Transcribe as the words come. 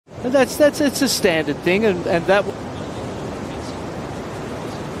And it's a standard thing, and that.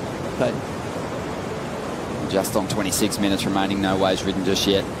 But just on 26 minutes remaining, no waves ridden just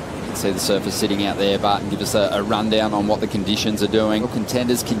yet. You can see the surfer sitting out there. Barton, give us a rundown on what the conditions are doing.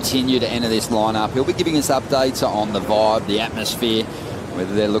 Contenders continue to enter this lineup. He'll be giving us updates on the vibe, the atmosphere,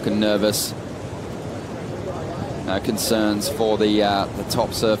 whether they're looking nervous. No concerns for the top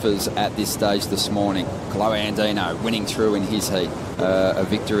surfers at this stage this morning. Chloe Andino winning through in his heat. A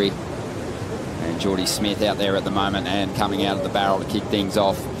victory. And Jordy Smith out there at the moment and coming out of the barrel to kick things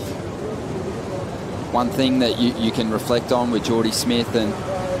off. One thing that you can reflect on with Jordy Smith and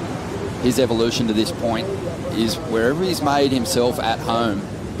his evolution to this point is wherever he's made himself at home,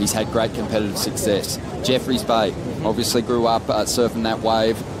 he's had great competitive success. Jeffreys Bay obviously grew up surfing that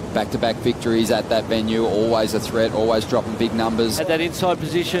wave. Back-to-back victories at that venue, always a threat, always dropping big numbers. At that inside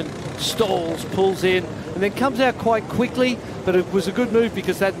position, stalls, pulls in, and then comes out quite quickly, but it was a good move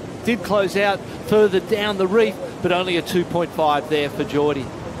because that did close out further down the reef, but only a 2.5 there for Jordy.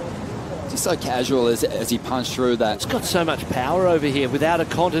 Just so casual as he punched through that. It's got so much power over here. Without a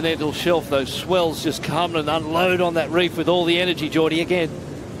continental shelf, those swells just come and unload on that reef with all the energy, Jordy, again.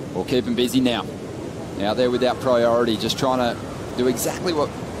 We'll keep him busy now. Out there without priority, just trying to do exactly what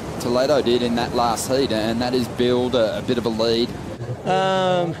Toledo did in that last heat, and that is build a bit of a lead.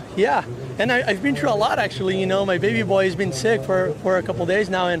 Yeah, and I've been through a lot, actually. You know, my baby boy has been sick for a couple of days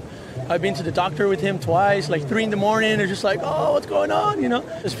now, and I've been to the doctor with him twice, like 3 in the morning. They're just like, oh, what's going on, you know?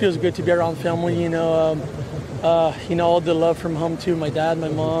 It just feels good to be around family, you know. All the love from home to my dad, my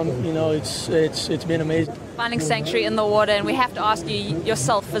mom, you know, it's been amazing. Finding sanctuary in the water, and we have to ask you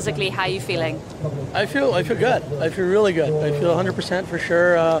yourself physically, how are you feeling? I feel good. I feel really good. I feel 100% for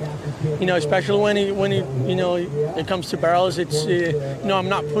sure. Especially when it comes to barrels, it's I'm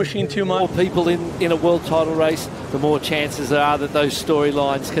not pushing too much. More people in a world title race, the more chances there are that those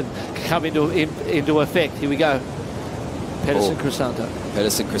storylines can come into effect. Here we go. Peterson Crisanto.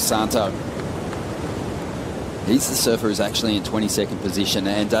 Peterson Crisanto. He's the surfer who's actually in 22nd position,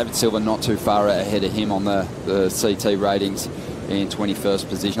 and David Silva not too far ahead of him on the CT ratings in 21st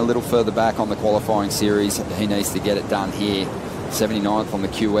position. A little further back on the qualifying series. He needs to get it done here. 79th on the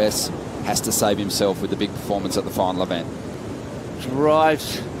QS. Has to save himself with the big performance at the final event.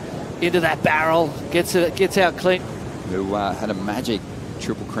 Drives into that barrel, gets out clean. Who had a magic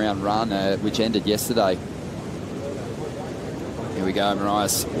Triple Crown run, which ended yesterday. Here we go,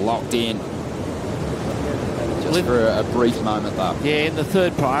 Morais locked in. Just for a brief moment, though. Yeah, in the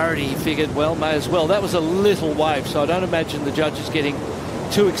third priority, he figured, well, may as well. That was a little wave, so I don't imagine the judges getting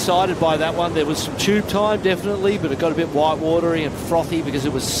too excited by that one. There was some tube time, definitely, but it got a bit white-watery and frothy because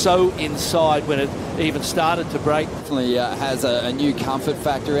it was so inside when it even started to break. Definitely has a new comfort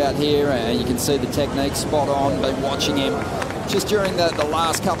factor out here, and you can see the technique spot on. Been watching him just during the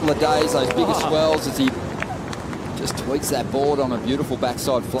last couple of days, those bigger swells as he just tweaks that board on a beautiful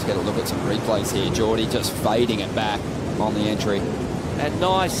backside flip. Let's get a look at some replays here. Jordy just fading it back on the entry. And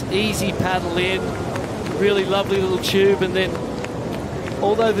nice, easy paddle in. Really lovely little tube. And then,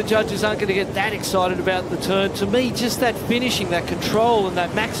 although the judges aren't going to get that excited about the turn, to me, just that finishing, that control and that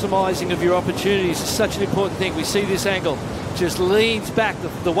maximising of your opportunities is such an important thing. We see this angle. Just leans back.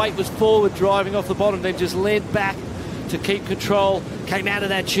 The weight was forward, driving off the bottom, then just leaned back to keep control, came out of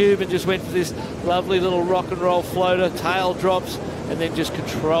that tube and just went for this lovely little rock and roll floater, tail drops, and then just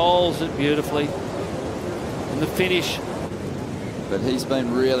controls it beautifully. And the finish. But he's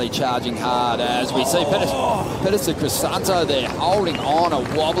been really charging hard, as we see Peterson Crisanto there holding on a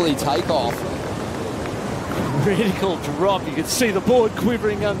wobbly takeoff. Critical drop. You can see the board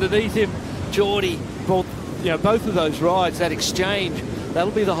quivering underneath him. Jordy brought both of those rides, that exchange. That'll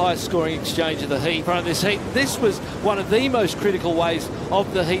be the highest scoring exchange of the heat. From this heat, this was one of the most critical waves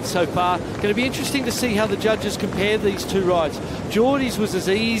of the heat so far. Going to be interesting to see how the judges compare these two rides. Jordy's was as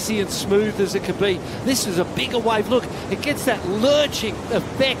easy and smooth as it could be. This is a bigger wave. Look, it gets that lurching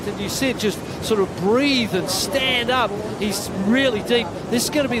effect, and you see it just sort of breathe and stand up. He's really deep. This is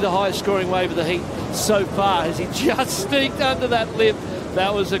going to be the highest scoring wave of the heat so far, as he just sneaked under that lip.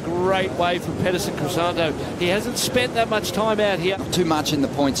 That was a great wave from Peterson Crisanto. He hasn't spent that much time out here. Not too much in the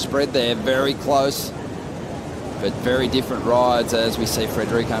point spread there. Very close, but very different rides, as we see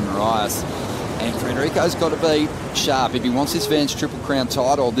Frederico Morais. And Frederico's got to be sharp. If he wants his Vans Triple Crown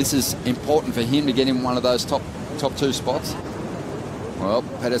title, this is important for him to get in one of those top two spots. Well,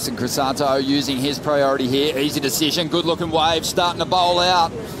 Peterson Crisanto using his priority here. Easy decision. Good-looking wave starting to bowl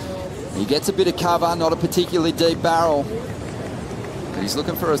out. He gets a bit of cover, not a particularly deep barrel. But he's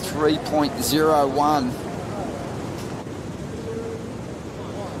looking for a 3.01.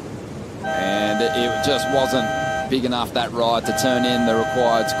 And it just wasn't big enough, that ride, to turn in the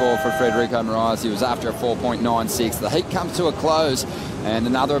required score for Frederico Morais. He was after a 4.96. The heat comes to a close, and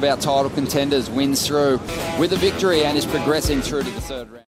another of our title contenders wins through with a victory and is progressing through to the third round.